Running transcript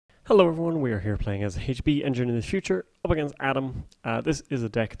Hello everyone, we are here playing as HB Engine in the Future, up against Adam. This is a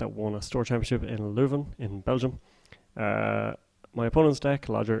deck that won a store championship in Leuven, in Belgium. My opponent's deck,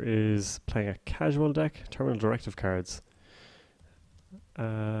 Lodger, is playing a casual deck, terminal directive cards.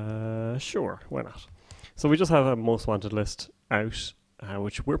 Sure, why not? So we just have a most wanted list out,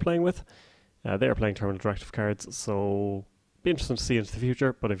 which we're playing with. They are playing terminal directive cards, so be interesting to see into the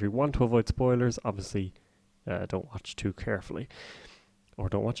future, but if you want to avoid spoilers, obviously don't watch too carefully. Or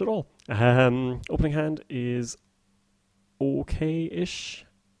don't watch at all. Opening hand is okay-ish.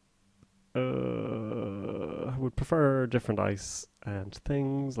 I would prefer different ice and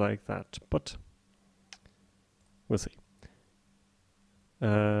things like that, but we'll see.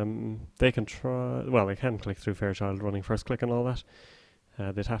 They can try. Well, they can click through Fairchild running first click and all that.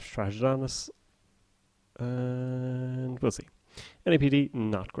 They'd have to trash it on us, and we'll see. NAPD,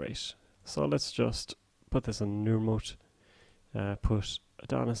 not great. So let's just put this in new remote. Put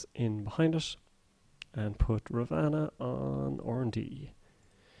Adonis in behind it, and put Ravana on R&D.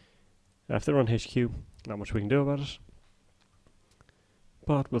 If they run HQ, not much we can do about it,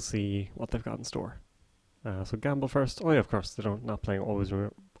 but we'll see what they've got in store. So gamble first. Oh yeah, of course, they don't not playing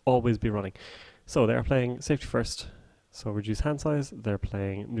always be running. So they are playing safety first, so reduce hand size. They're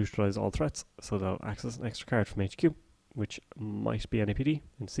playing neutralize all threats, so they'll access an extra card from HQ, which might be NAPD,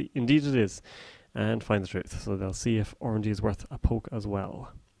 and see, indeed it is. And find the truth. So they'll see if R&D is worth a poke as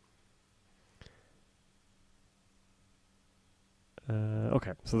well.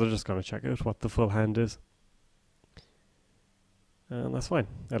 Okay, so they're just going to check out what the full hand is. And that's fine.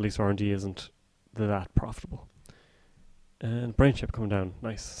 At least R&D isn't that profitable. And brain chip coming down.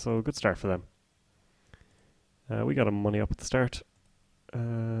 Nice. So good start for them. We got a money up at the start.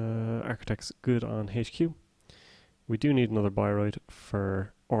 Architect's good on HQ. We do need another Bioroid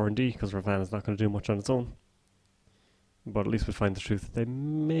for R&D because Ravana's not going to do much on its own. But at least we find the truth. They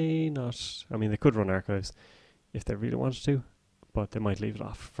may not. I mean, they could run archives if they really wanted to, but they might leave it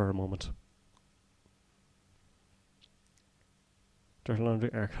off for a moment. Dirty Laundry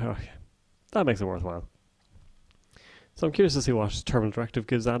archive. Okay. That makes it worthwhile. So I'm curious to see what Terminal Directive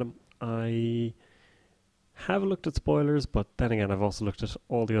gives Adam. I have looked at spoilers, but then again, I've also looked at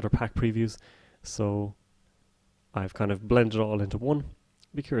all the other pack previews. So I've kind of blended it all into one.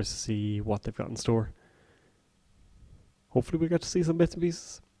 Be curious to see what they've got in store. Hopefully we get to see some bits and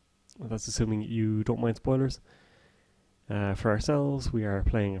pieces. That's assuming you don't mind spoilers. For ourselves, we are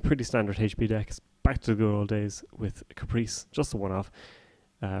playing a pretty standard HB deck. It's back to the good old days with Caprice, just a one-off.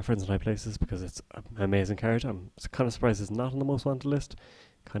 Friends and High Places, because it's an amazing card. I'm kind of surprised it's not on the most wanted list.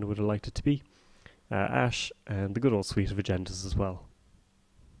 Kind of would have liked it to be. Ash, and the good old suite of agendas as well.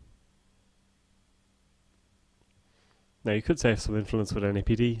 Now you could save some influence with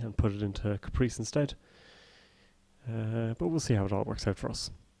NAPD and put it into Caprice instead. But we'll see how it all works out for us.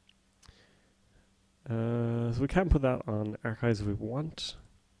 So we can put that on Archives if we want.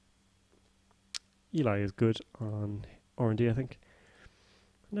 Eli is good on R&D, I think.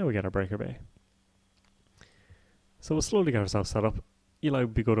 Now we get our Breaker Bay. So we'll slowly get ourselves set up. Eli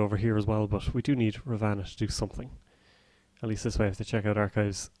would be good over here as well, but we do need Ravana to do something. At least this way, if they check out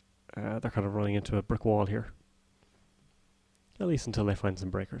Archives, they're kind of running into a brick wall here. At least until they find some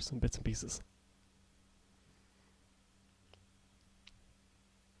breakers and bits and pieces.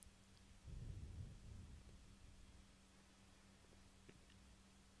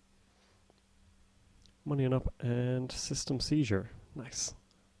 Money and up and system seizure. Nice.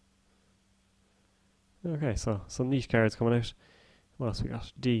 Okay, so some niche cards coming out. What else we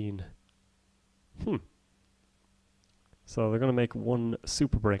got? Dean. So they're going to make one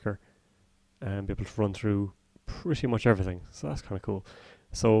super breaker and be able to run through pretty much everything, so that's kind of cool.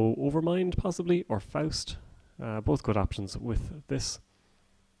 So Overmind possibly, or Faust, both good options with this.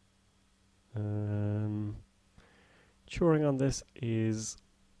 Turing on this is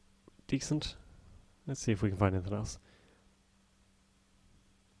decent. Let's see if we can find anything else.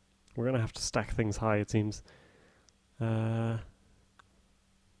 We're going to have to stack things high, it seems. Sherlock's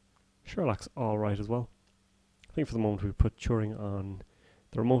alright as well. I think for the moment we put Turing on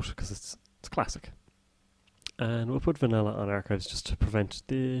the remote because it's classic. And we'll put Vanilla on Archives just to prevent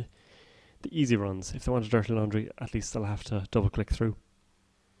the easy runs. If they want a Dirty Laundry, at least they'll have to double click through.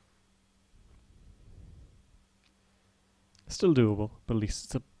 Still doable, but at least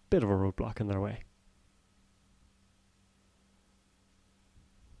it's a bit of a roadblock in their way.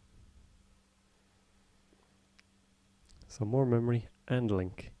 So more memory and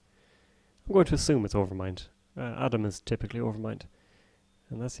link. I'm going to assume it's Overmind. Adam is typically Overmind.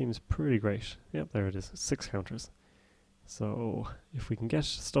 And that seems pretty great. Yep, there it is. 6 counters. So if we can get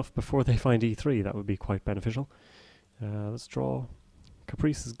stuff before they find E3, that would be quite beneficial. Let's draw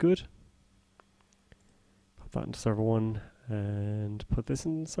Caprice is good. Put that into server 1 and put this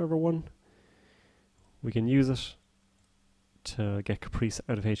in server 1. We can use it to get Caprice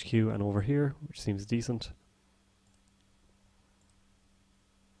out of HQ and over here, which seems decent.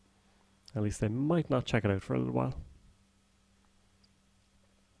 At least they might not check it out for a little while.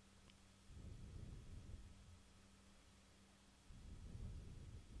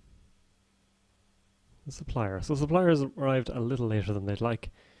 The supplier. So suppliers arrived a little later than they'd like,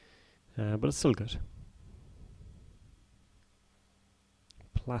 but it's still good.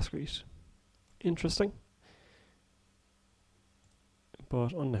 Plascrete. Interesting.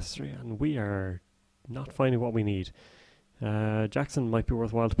 But unnecessary, and we are not finding what we need. Jackson might be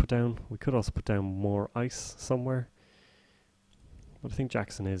worthwhile to put down. We could also put down more ice somewhere. But I think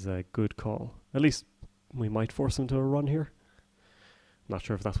Jackson is a good call. At least we might force him to a run here. Not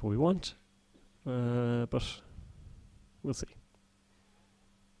sure if that's what we want. But we'll see.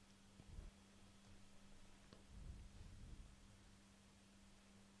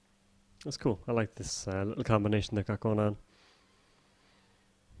 That's cool. I like this little combination they've got going on.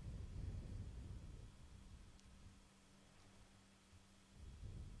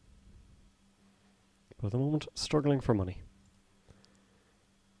 But at the moment, struggling for money.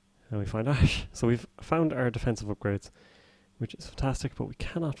 And we find Ash. So we've found our defensive upgrades, which is fantastic, but we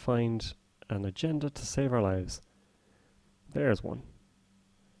cannot find an agenda to save our lives. There's one.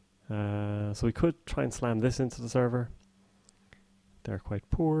 So we could try and slam this into the server. They're quite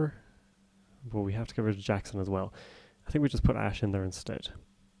poor, but we have to get rid of Jackson as well. I think we just put Ash in there instead,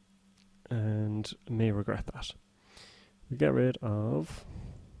 and may regret that. We get rid of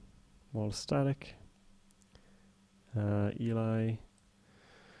Wall of Static, Eli,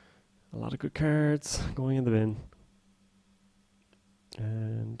 a lot of good cards going in the bin,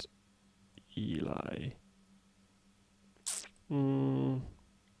 and Eli.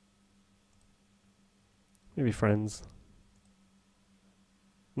 Maybe Friends.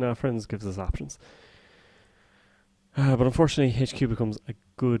 No, Friends gives us options. But unfortunately, HQ becomes a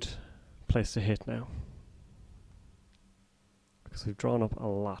good place to hit now, because we've drawn up a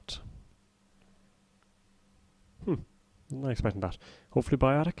lot. Not expecting that. Hopefully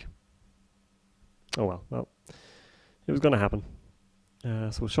biotic. Oh well, it was going to happen.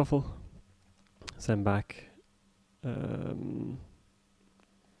 So we'll shuffle, send back some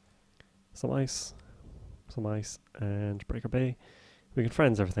ice, and Breaker Bay. We can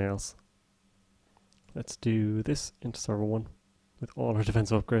Friends everything else. Let's do this into server 1 with all our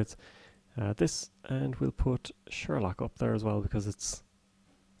defensive upgrades. This, and we'll put Sherlock up there as well because it's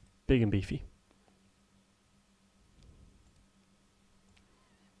big and beefy.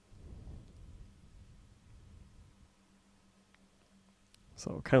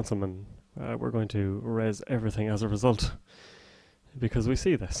 So Councilman, we're going to res everything as a result because we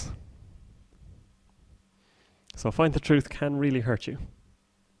see this. So Find the Truth can really hurt you.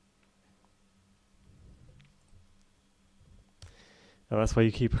 And that's why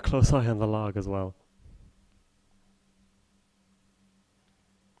you keep a close eye on the log as well.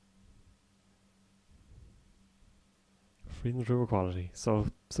 Freedom through equality.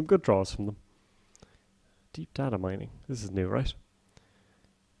 So some good draws from them. Deep data mining. This is new, right?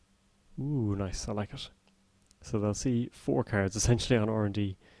 Ooh, nice. I like it. So they'll see 4 cards essentially on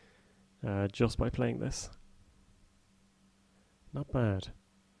R&D just by playing this. Not bad.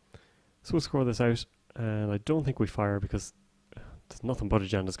 So we'll score this out, and I don't think we fire because there's nothing but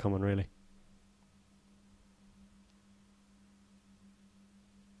agendas coming really.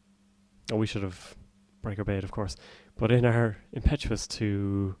 Oh, we should have Breaker Bait, of course. But in our impetuous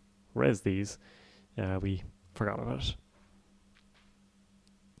to res these, we forgot about it.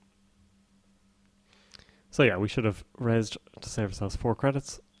 So yeah, we should have resed to save ourselves 4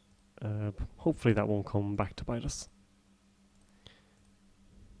 credits. Hopefully that won't come back to bite us.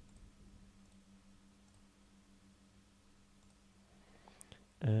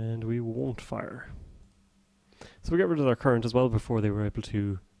 And we won't fire. So we get rid of their current as well before they were able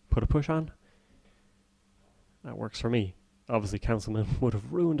to put a push on. That works for me. Obviously Councilman would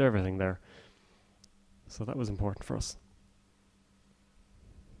have ruined everything there. So that was important for us.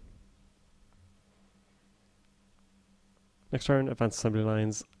 Next turn, advanced assembly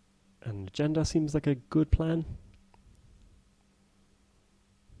lines and agenda seems like a good plan.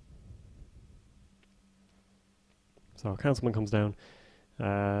 So Councilman comes down.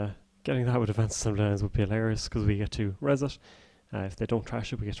 Getting that with advanced assembly lines would be hilarious because we get to res it. If they don't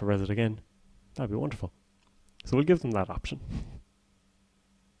trash it, we get to res it again. That'd be wonderful. So we'll give them that option.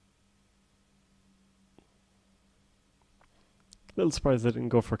 Little surprised they didn't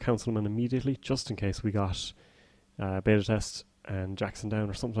go for Councilman immediately, just in case we got beta test and Jackson down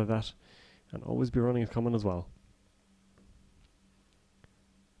or something like that. And always be running and coming as well.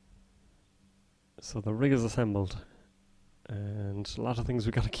 So the rig is assembled. And a lot of things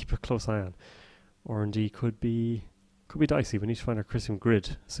we've got to keep a close eye on. R&D could be dicey. We need to find our Christian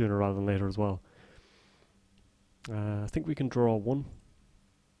grid sooner rather than later as well. I think we can draw one.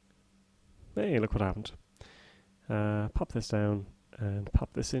 Hey, look what happened. Pop this down and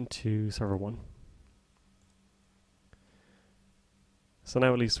pop this into server 1. So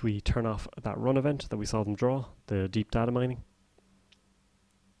now at least we turn off that run event that we saw them draw, the deep data mining.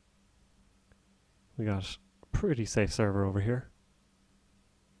 We got a pretty safe server over here.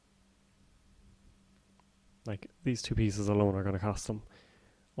 Like, these two pieces alone are going to cost them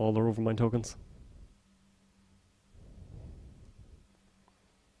all their overmine tokens.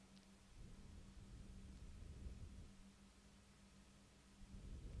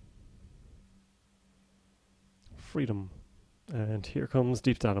 Freedom. And here comes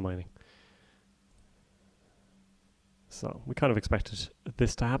deep data mining. So we kind of expected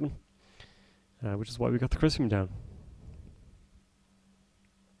this to happen, which is why we got the Christian down.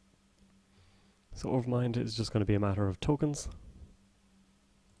 So overmined is just going to be a matter of tokens.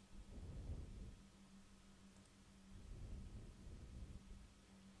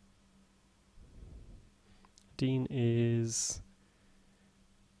 Dean is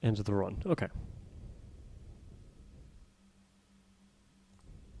end of the run. Okay.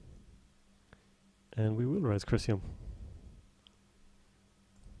 And we will raise Chrysium,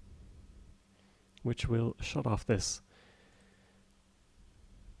 which will shut off this.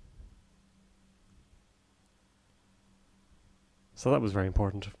 So that was very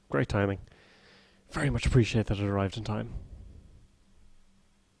important. Great timing. Very much appreciate that it arrived in time.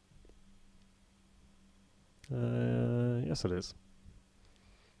 Yes, it is.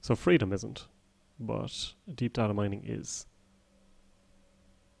 So freedom isn't, but deep data mining is.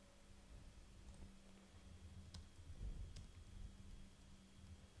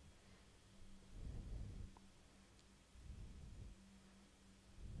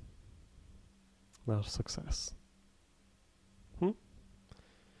 Not a success.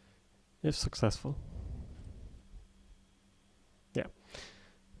 If successful. Yeah.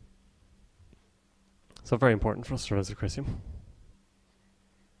 So very important for us to raise Christium.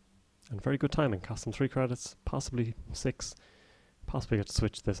 And very good timing. Cost them 3 credits, possibly 6. Possibly get to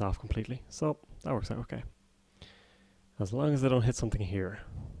switch this off completely. So that works out okay. As long as they don't hit something here.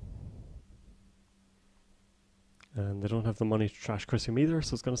 And they don't have the money to trash Christium either,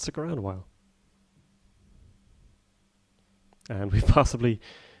 so it's going to stick around a while. And we're possibly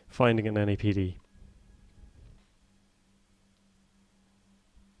finding an NAPD.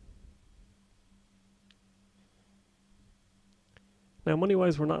 Now,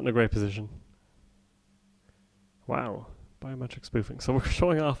 money-wise, we're not in a great position. Wow, biometric spoofing. So we're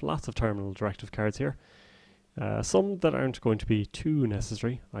showing off lots of terminal directive cards here. Some that aren't going to be too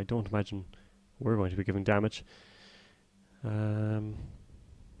necessary. I don't imagine we're going to be giving damage. Yeah.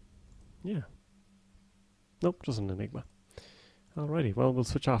 Nope, just an enigma. Alrighty, well, we'll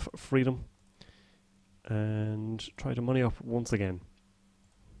switch off freedom and try to money up once again.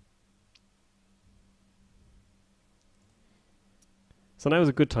 So now is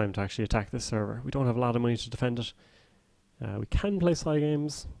a good time to actually attack this server. We don't have a lot of money to defend it. We can play side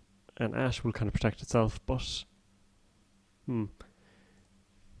games, and Ash will kind of protect itself, but...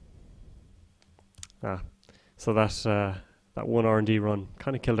 So that one R&D run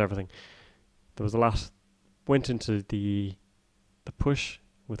kind of killed everything. There was a lot went into the push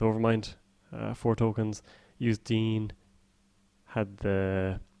with Overmind, 4 tokens, used Dean, had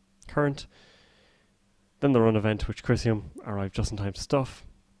the current, then the run event, which Chrysium arrived just in time to stuff.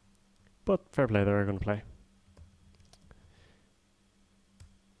 But fair play, they're going to play.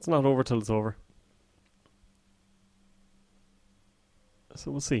 It's not over till it's over.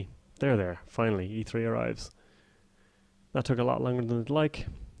 So we'll see. They're there, finally, E3 arrives. That took a lot longer than I'd like.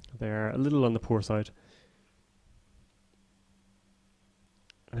 They're a little on the poor side.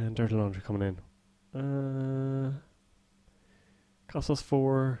 And Dirty Laundry coming in. Cost us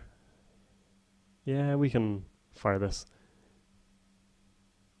 4. Yeah, we can fire this.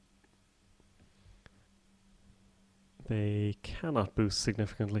 They cannot boost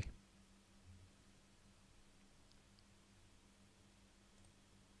significantly.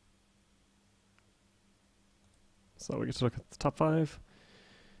 So we get to look at the top 5.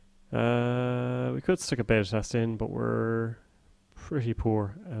 We could stick a beta test in, but we're pretty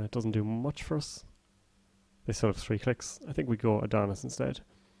poor and it doesn't do much for us. They still have 3 clicks. I think we go Adonis instead.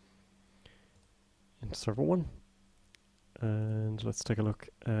 Into server 1. And let's take a look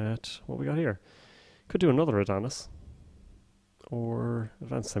at what we got here. Could do another Adonis. or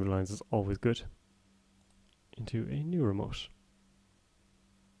advanced assembly lines is always good. Into a new remote.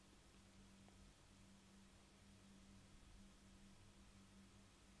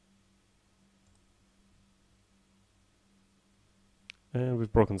 And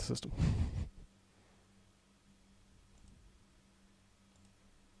we've broken the system.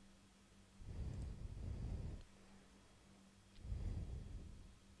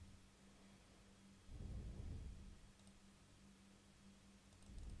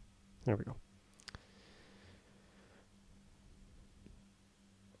 There we go.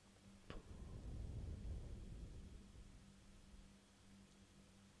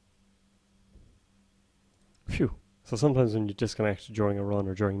 Phew. So sometimes when you disconnect during a run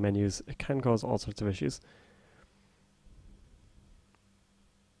or during menus, it can cause all sorts of issues.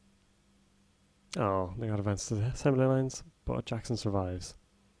 Oh, they got advanced assembly lines, but Jackson survives.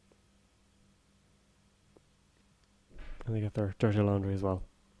 And they get their dirty laundry as well.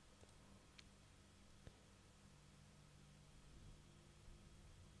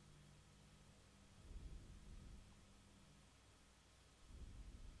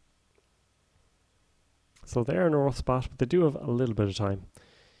 So they're in a rough spot, but they do have a little bit of time.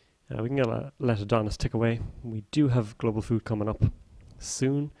 We can let Adonis tick away. We do have global food coming up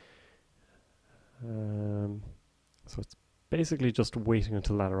soon. So it's basically just waiting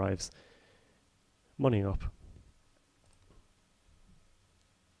until that arrives. Money up.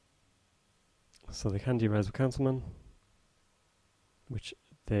 So they can de-res with Councilman, which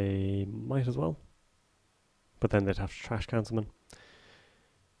they might as well. But then they'd have to trash Councilman.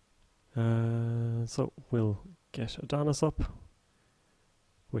 So we'll get Adonis up,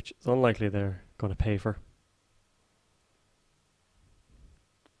 which is unlikely they're going to pay for.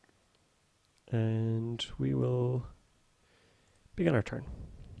 And we will begin our turn.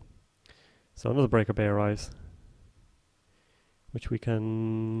 So another breaker bay arrives, which we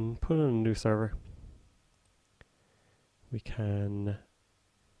can put on a new server. We can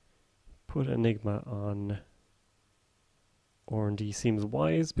put Enigma on R&D seems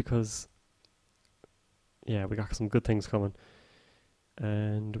wise because, yeah, we got some good things coming.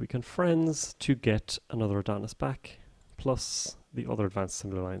 And we can friends to get another Adonis back, plus the other advanced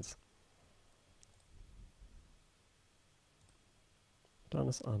assembly lines.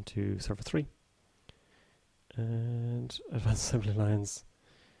 Adonis onto server 3. And advanced assembly lines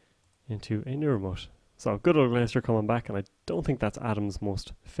into a new remote. So good old Glacier coming back, and I don't think that's Adam's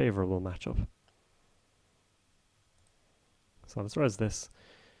most favourable matchup. So let's res this.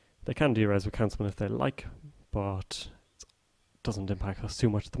 They can de-res with Councilman if they like, but it doesn't impact us too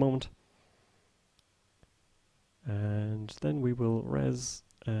much at the moment. And then we will res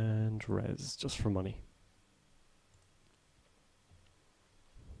and res just for money.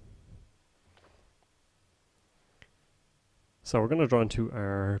 So we're going to draw into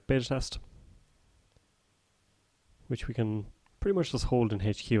our beta test, which we can pretty much just hold in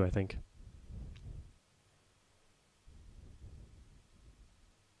HQ, I think.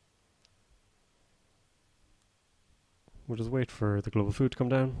 We'll just wait for the global food to come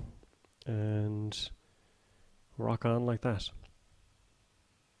down and rock on like that.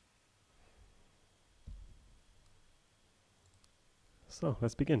 So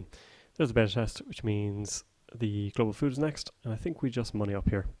let's begin. There's a beta test, which means the global food is next, and I think we just money up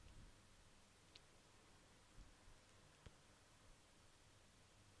here.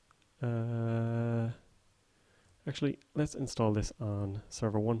 Actually, let's install this on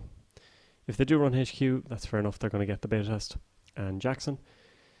server 1. If they do run HQ, that's fair enough, they're going to get the beta test and Jackson.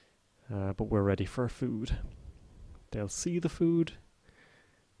 But we're ready for food. They'll see the food,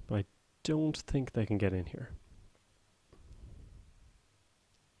 but I don't think they can get in here.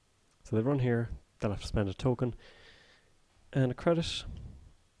 So they run here, they'll have to spend a token and a credit.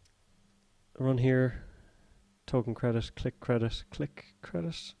 Run here, token credit, click credit, click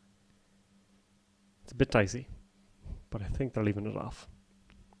credit. It's a bit dicey, but I think they're leaving it off.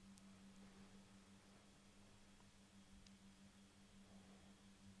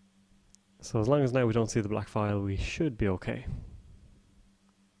 So as long as now we don't see the black file, we should be okay.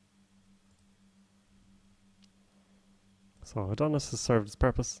 So Adonis has served its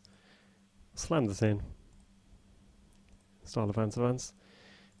purpose. Slam this in. Install advance,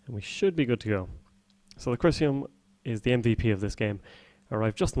 and we should be good to go. So the Chrysium is the MVP of this game.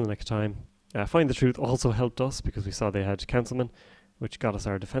 Arrived just in the nick of time. Find the Truth also helped us because we saw they had Councilman, which got us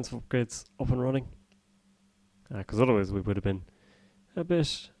our defensive upgrades up and running. Because otherwise we would have been a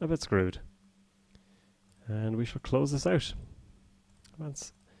bit screwed. And we shall close this out.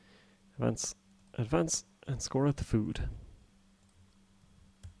 Advance, advance, advance, and score out the food.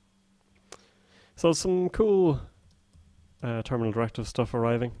 So some cool terminal directive stuff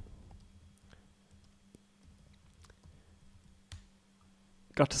arriving.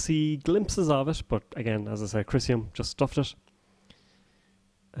 Got to see glimpses of it, but again, as I said, Chrysium just stuffed it.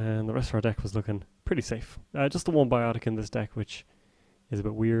 And the rest of our deck was looking pretty safe. Just the one biotic in this deck, which is a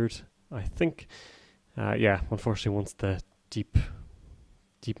bit weird, I think. Yeah, unfortunately, once the deep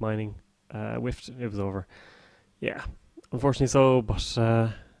mining whiffed, it was over. Yeah, unfortunately so, but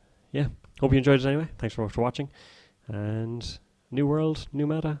yeah, hope you enjoyed it anyway. Thanks very much for watching. And new world, new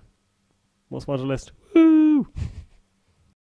meta, most wanted list. Woo!